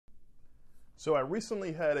So I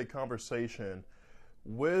recently had a conversation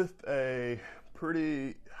with a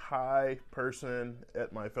pretty high person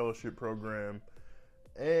at my fellowship program,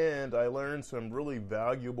 and I learned some really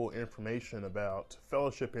valuable information about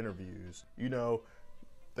fellowship interviews.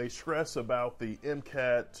 They stress about the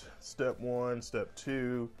MCAT, step 1, step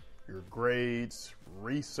 2, your grades,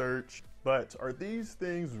 research, but are these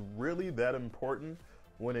things really that important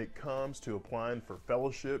when it comes to applying for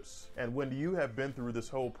fellowships? And when you have been through this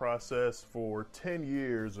whole process for 10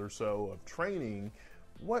 years or so of training,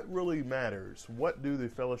 what really matters? What do the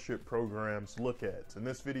fellowship programs look at? In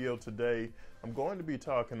this video today, I'm going to be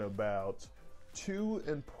talking about two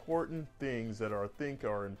important things that I think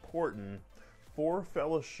are important for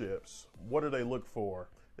fellowships. What do they look for,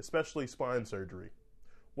 especially spine surgery?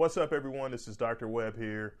 What's up, everyone? This is Dr. Webb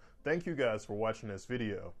here. Thank you guys for watching this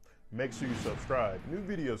video. Make sure you subscribe. New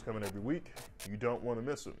videos coming every week. You don't want to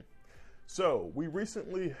miss them. So we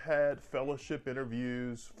recently had fellowship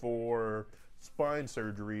interviews for spine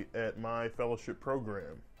surgery at my fellowship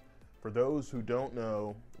program. For those who don't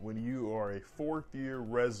know, when you are a fourth-year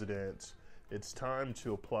resident, it's time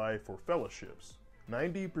to apply for fellowships.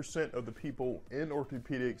 90% of the people in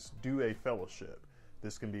orthopedics do a fellowship.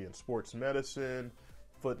 This can be in sports medicine,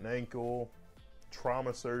 foot and ankle,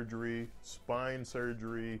 trauma surgery, spine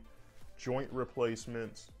surgery, joint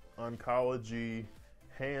replacements, oncology,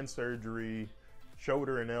 hand surgery,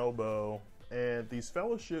 shoulder and elbow. And these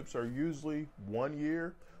fellowships are usually 1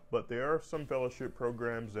 year, but there are some fellowship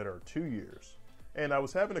programs that are 2 years. And I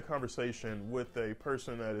was having a conversation with a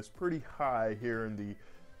person that is pretty high here in the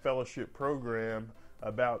fellowship program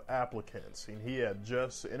about applicants. And he had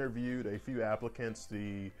just interviewed a few applicants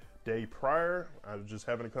the day prior. I was just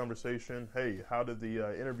having a conversation. Hey, how did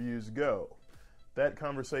the interviews go? That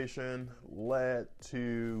conversation led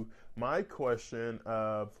to my question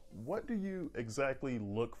of what do you exactly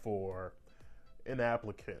look for in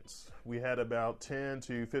applicants? We had about 10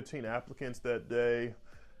 to 15 applicants that day,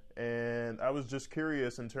 and I was just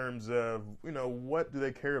curious in terms of, what do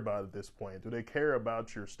they care about at this point? Do they care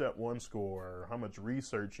about your step 1 score, or how much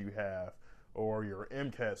research you have, or your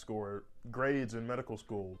MCAT score, grades in medical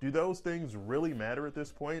school? Do those things really matter at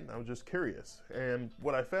this point? I was just curious. And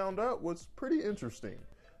what I found out was pretty interesting.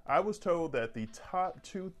 I was told that the top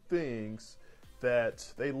 2 things that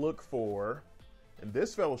they look for in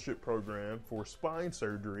this fellowship program for spine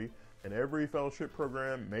surgery, and every fellowship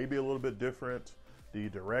program may be a little bit different. The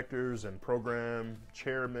directors and program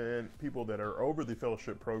chairmen, people that are over the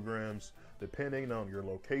fellowship programs, depending on your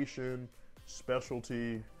location,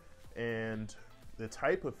 specialty, and the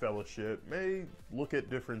type of fellowship, may look at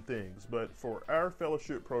different things. But for our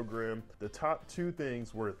fellowship program, the top 2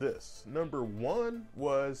 things were this. Number 1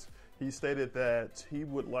 was he stated that he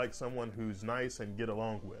would like someone who's nice and get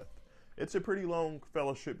along with. It's a pretty long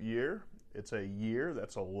fellowship year. It's a year.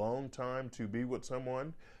 That's a long time to be with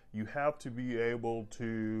someone. You have to be able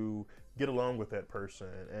to get along with that person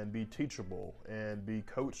and be teachable and be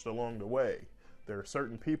coached along the way. There are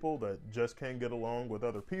certain people that just can't get along with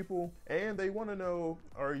other people, and they want to know,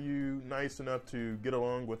 are you nice enough to get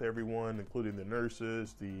along with everyone, including the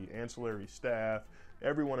nurses, the ancillary staff,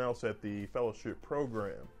 everyone else at the fellowship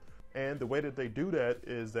program. And the way that they do that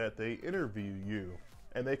is that they interview you,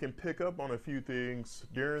 and they can pick up on a few things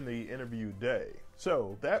during the interview day.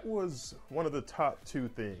 So that was one of the top 2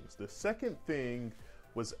 things. The second thing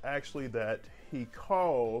was actually that he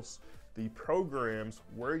calls the programs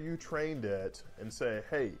where you trained at and say,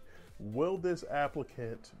 hey, will this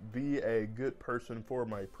applicant be a good person for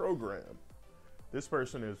my program? This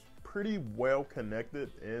person is pretty well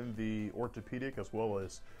connected in the orthopedic as well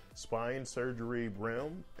as spine surgery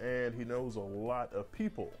realm, and he knows a lot of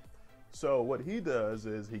people. So what he does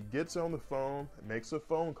is he gets on the phone, makes a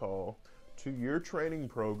phone call to your training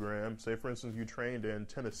program. Say, for instance, you trained in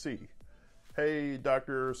Tennessee. Hey,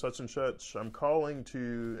 Dr. such and such, I'm calling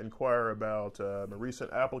to inquire about a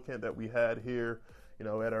recent applicant that we had here,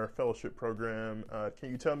 at our fellowship program.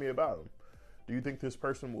 Can you tell me about him? Do you think this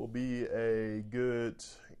person will be a good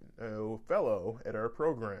fellow at our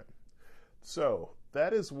program? So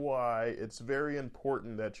that is why it's very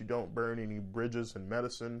important that you don't burn any bridges in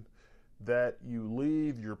medicine, that you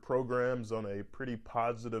leave your programs on a pretty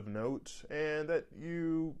positive note, and that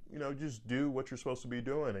you just do what you're supposed to be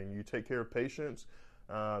doing, and you take care of patients,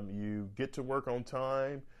 you get to work on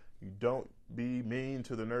time, you don't be mean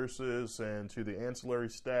to the nurses and to the ancillary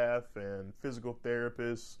staff and physical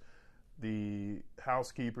therapists, the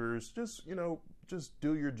housekeepers. Just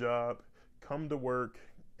do your job, come to work,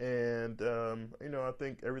 and I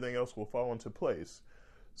think everything else will fall into place.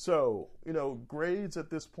 So, grades at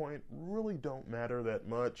this point really don't matter that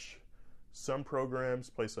much. Some programs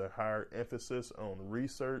place a higher emphasis on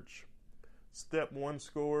research. Step 1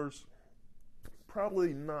 scores,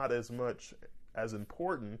 probably not as much as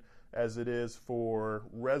important as it is for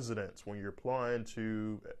residents when you're applying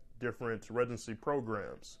to different residency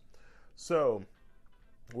programs. So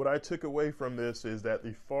what I took away from this is that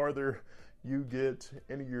the farther you get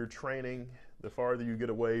into your training, the farther you get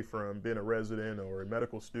away from being a resident or a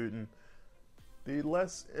medical student, the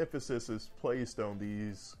less emphasis is placed on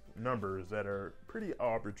these numbers that are pretty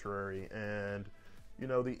arbitrary. And you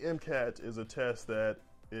know, the MCAT is a test that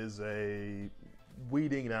is a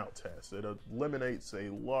weeding out test. It eliminates a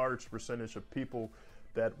large percentage of people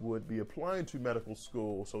that would be applying to medical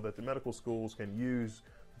school, so that the medical schools can use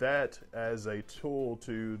that as a tool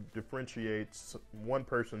to differentiate one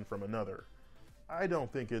person from another. I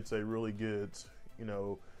don't think it's a really good, you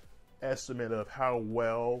know, estimate of how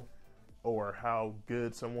well or how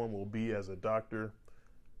good someone will be as a doctor.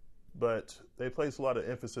 But they place a lot of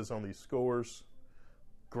emphasis on these scores,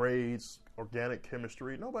 grades, organic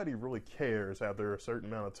chemistry. Nobody really cares after a certain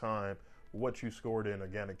amount of time what you scored in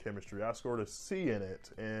organic chemistry. I scored a C in it,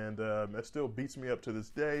 and that still beats me up to this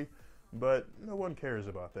day, but no one cares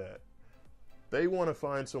about that. They want to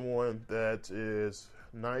find someone that is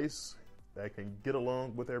nice, that can get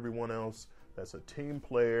along with everyone else, that's a team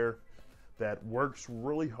player, that works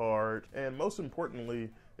really hard, and most importantly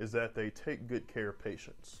is that they take good care of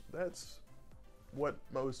patients. That's what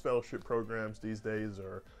most fellowship programs these days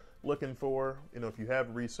are looking for. You know, if you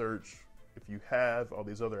have research, if you have all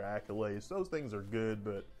these other accolades, those things are good,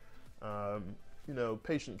 but you know,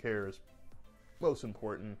 patient care is most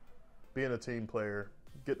important. Being a team player,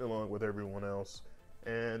 getting along with everyone else,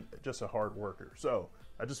 and just a hard worker. So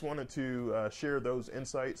I just wanted to share those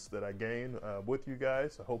insights that I gained with you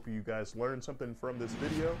guys. I hope you guys learned something from this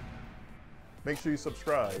video. Make sure you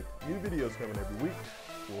subscribe. New videos coming every week.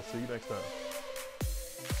 We'll see you next time.